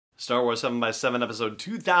Star Wars 7x7 episode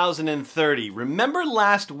 2030. Remember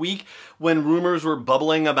last week when rumors were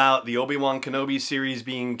bubbling about the Obi-Wan Kenobi series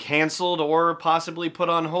being canceled or possibly put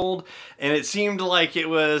on hold, and it seemed like it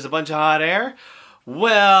was a bunch of hot air?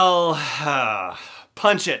 Well,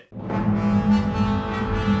 punch it.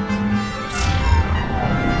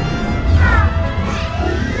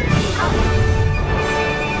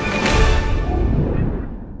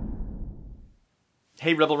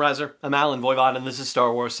 Hey Rebel Riser, I'm Alan Voivod and this is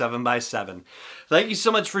Star Wars 7x7. Thank you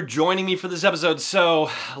so much for joining me for this episode. So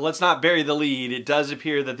let's not bury the lead. It does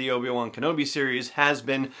appear that the Obi-Wan Kenobi series has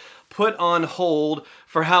been put on hold.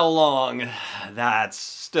 For how long? That's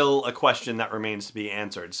still a question that remains to be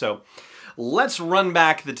answered. So let's run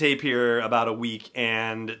back the tape here about a week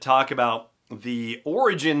and talk about the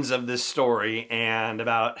origins of this story and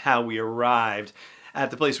about how we arrived at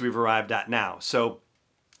the place we've arrived at now. So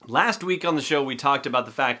last week on the show, we talked about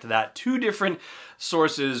the fact that two different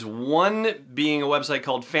sources, one being a website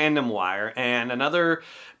called Fandom Wire and another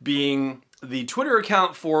being the Twitter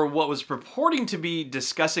account for what was purporting to be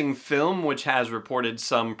Discussing Film, which has reported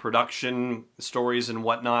some production stories and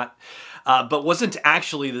whatnot, but wasn't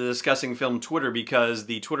actually the Discussing Film Twitter because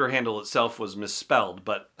the Twitter handle itself was misspelled.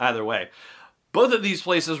 But either way, both of these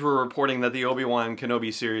places were reporting that the Obi-Wan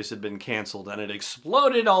Kenobi series had been canceled, and it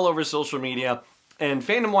exploded all over social media. And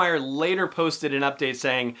Fandom Wire later posted an update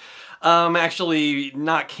saying, actually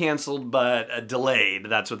not canceled, but delayed.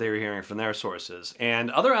 That's what they were hearing from their sources.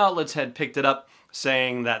 And other outlets had picked it up,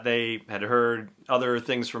 saying that they had heard other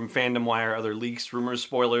things from Fandom Wire, other leaks, rumors,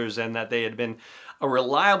 spoilers, and that they had been a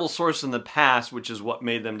reliable source in the past, which is what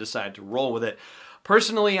made them decide to roll with it.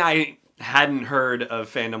 Personally, I hadn't heard of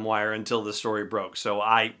Fandom Wire until the story broke, so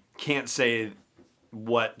I can't say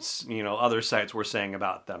what other sites were saying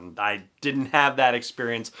about them. I didn't have that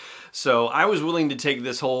experience, so I was willing to take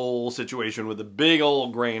this whole situation with a big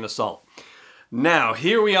old grain of salt. Now,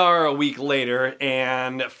 here we are a week later,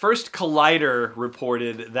 and first Collider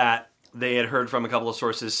reported that they had heard from a couple of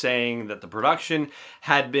sources saying that the production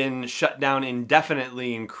had been shut down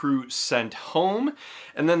indefinitely and crew sent home.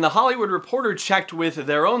 And then the Hollywood Reporter checked with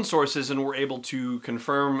their own sources and were able to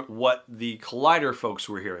confirm what the Collider folks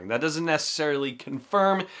were hearing. That doesn't necessarily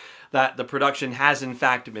confirm that the production has in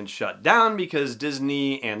fact been shut down, because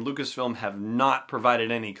Disney and Lucasfilm have not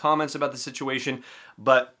provided any comments about the situation,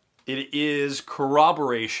 but it is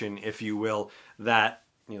corroboration, if you will, that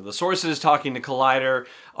the sources talking to Collider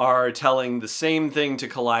are telling the same thing to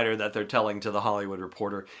Collider that they're telling to the Hollywood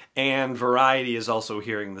Reporter, and Variety is also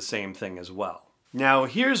hearing the same thing as well. Now,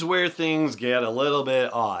 here's where things get a little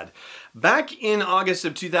bit odd. Back in August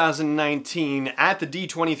of 2019, at the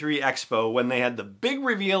D23 Expo, when they had the big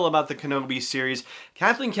reveal about the Kenobi series,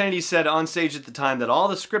 Kathleen Kennedy said on stage at the time that all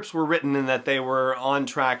the scripts were written and that they were on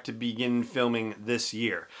track to begin filming this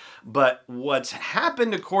year. But what's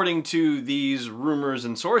happened, according to these rumors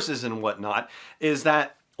and sources and whatnot, is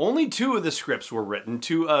that only 2 of the scripts were written,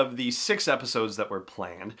 2 of the 6 episodes that were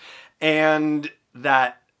planned, and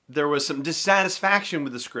that there was some dissatisfaction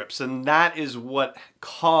with the scripts, and that is what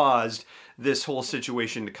caused this whole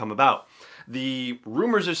situation to come about. The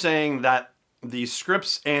rumors are saying that the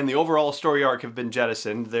scripts and the overall story arc have been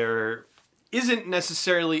jettisoned. There isn't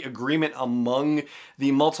necessarily agreement among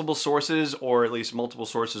the multiple sources, or at least multiple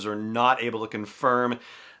sources are not able to confirm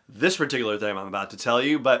this particular thing I'm about to tell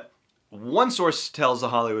you, but one source tells the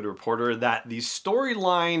Hollywood Reporter that the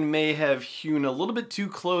storyline may have hewn a little bit too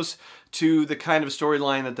close to the kind of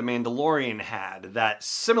storyline that The Mandalorian had. That,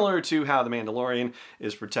 similar to how The Mandalorian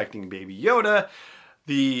is protecting Baby Yoda,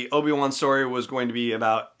 the Obi-Wan story was going to be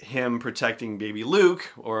about him protecting baby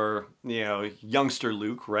Luke, or, youngster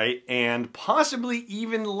Luke, right? And possibly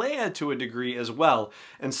even Leia to a degree as well.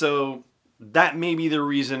 And so that may be the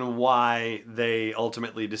reason why they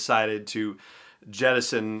ultimately decided to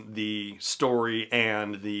jettison the story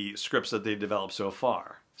and the scripts that they developed so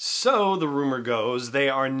far. So the rumor goes they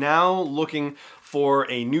are now looking for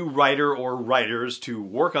a new writer or writers to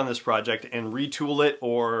work on this project and retool it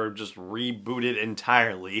or just reboot it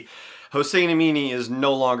entirely. Hossein Amini is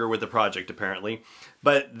no longer with the project, apparently,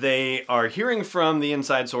 but they are hearing from the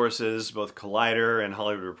inside sources, both Collider and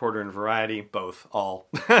Hollywood Reporter and Variety, all,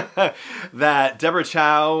 that Deborah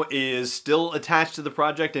Chow is still attached to the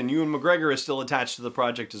project and Ewan McGregor is still attached to the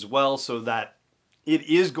project as well, so that it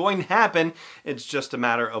is going to happen. It's just a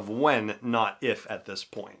matter of when, not if, at this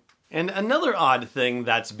point. And another odd thing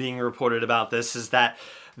that's being reported about this is that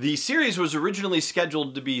the series was originally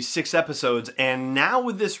scheduled to be 6 episodes, and now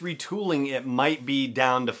with this retooling, it might be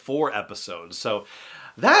down to 4 episodes. So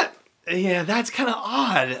that Yeah, that's kind of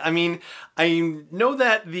odd. I mean, I know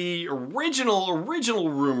that the original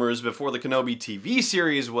rumors before the Kenobi TV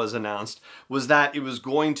series was announced was that it was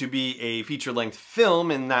going to be a feature-length film,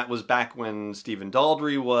 and that was back when Stephen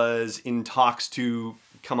Daldry was in talks to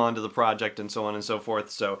come onto the project and so on and so forth.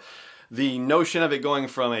 So the notion of it going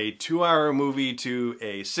from a 2-hour movie to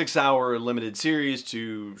a 6-hour limited series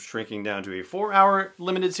to shrinking down to a 4-hour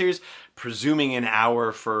limited series, presuming an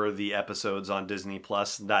hour for the episodes on Disney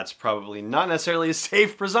Plus, that's probably not necessarily a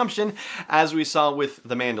safe presumption, as we saw with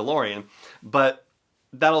The Mandalorian. But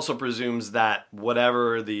that also presumes that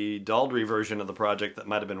whatever the Daldry version of the project that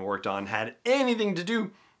might have been worked on had anything to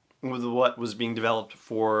do with what was being developed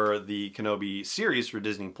for the Kenobi series for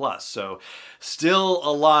Disney Plus. So still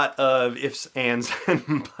a lot of ifs, ands,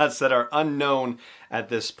 and buts that are unknown at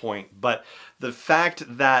this point. But the fact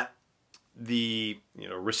that the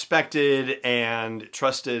respected and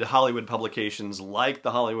trusted Hollywood publications like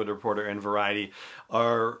The Hollywood Reporter and Variety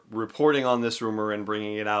are reporting on this rumor and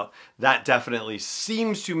bringing it out, that definitely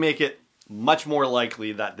seems to make it much more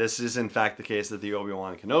likely that this is in fact the case, that the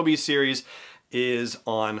Obi-Wan Kenobi series is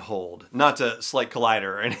on hold. Not to slight Collider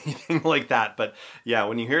or anything like that, but yeah,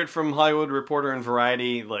 when you hear it from Hollywood Reporter and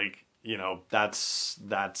Variety, like, that's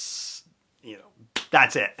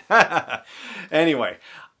it. Anyway,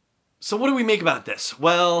 so what do we make about this?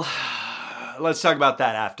 Well, let's talk about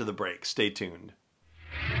that after the break. Stay tuned.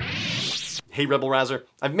 Hey Rebel Rouser,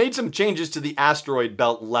 I've made some changes to the asteroid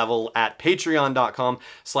belt level at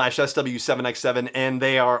patreon.com/SW7X7, and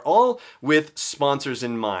they are all with sponsors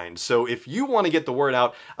in mind. So if you want to get the word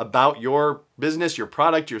out about your business, your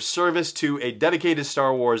product, your service to a dedicated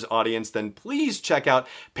Star Wars audience, then please check out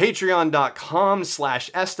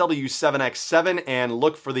patreon.com/SW7X7 and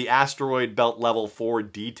look for the asteroid belt level for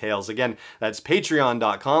details. Again, that's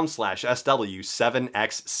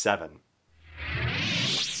patreon.com/SW7X7.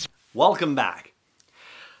 Welcome back.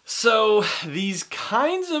 So these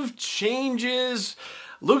kinds of changes,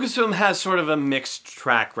 Lucasfilm has sort of a mixed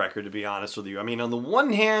track record, to be honest with you. I mean, on the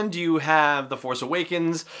one hand, you have The Force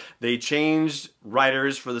Awakens. They changed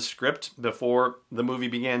writers for the script before the movie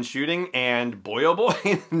began shooting, and boy oh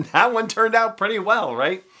boy, that one turned out pretty well,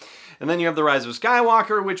 right? And then you have The Rise of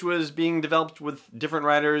Skywalker, which was being developed with different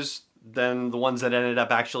writers than the ones that ended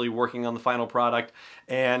up actually working on the final product.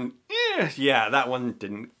 And yeah, that one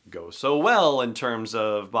didn't go so well in terms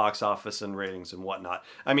of box office and ratings and whatnot.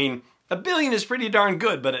 I mean, $1 billion is pretty darn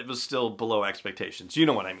good, but it was still below expectations. You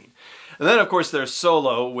know what I mean. And then, of course, there's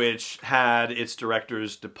Solo, which had its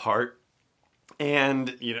directors depart.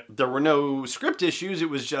 And, there were no script issues. It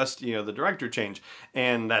was just, the director change.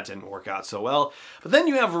 And that didn't work out so well. But then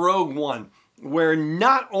you have Rogue One, where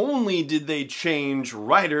not only did they change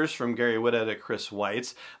writers from Gary Whitta to Chris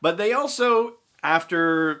Weitz, but they also,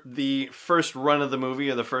 after the first run of the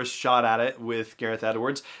movie, or the first shot at it with Gareth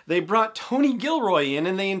Edwards, they brought Tony Gilroy in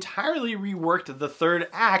and they entirely reworked the third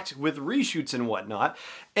act with reshoots and whatnot,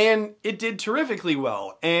 and it did terrifically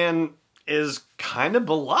well and is kind of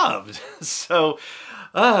beloved. So,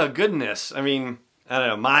 goodness. I mean, I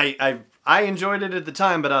don't know, I enjoyed it at the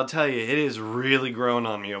time, but I'll tell you, it has really grown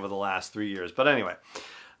on me over the last 3 years. But anyway,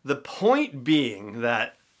 the point being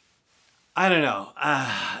that, I don't know,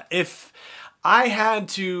 if I had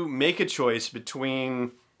to make a choice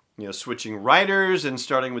between, switching writers and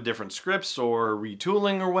starting with different scripts or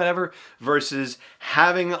retooling or whatever, versus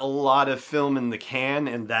having a lot of film in the can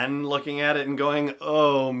and then looking at it and going,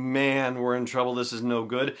 oh man, we're in trouble, this is no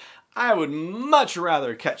good, I would much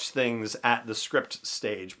rather catch things at the script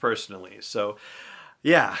stage, personally. So,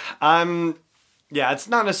 yeah, it's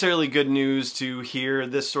not necessarily good news to hear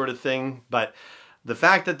this sort of thing, but the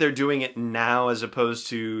fact that they're doing it now as opposed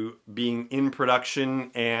to being in production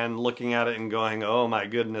and looking at it and going, oh my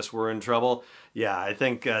goodness, we're in trouble, yeah, I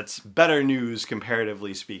think that's better news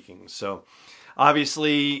comparatively speaking. So,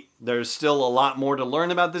 obviously, there's still a lot more to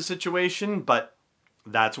learn about this situation, but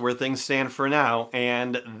that's where things stand for now,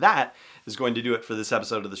 and that is going to do it for this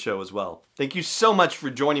episode of the show as well. Thank you so much for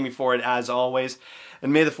joining me for it, as always,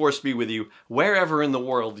 and may the Force be with you wherever in the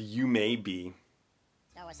world you may be.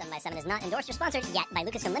 Star Wars 7x7 is not endorsed or sponsored yet by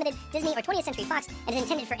Lucasfilm Limited, Disney, or 20th Century Fox, and is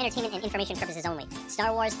intended for entertainment and information purposes only.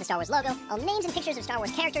 Star Wars, the Star Wars logo, all names and pictures of Star Wars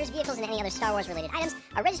characters, vehicles, and any other Star Wars-related items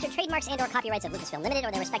are registered trademarks and/or copyrights of Lucasfilm Limited or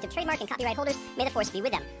their respective trademark and copyright holders. May the Force be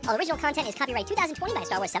with them. All original content is copyright 2020 by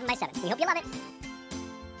Star Wars 7x7. We hope you love it.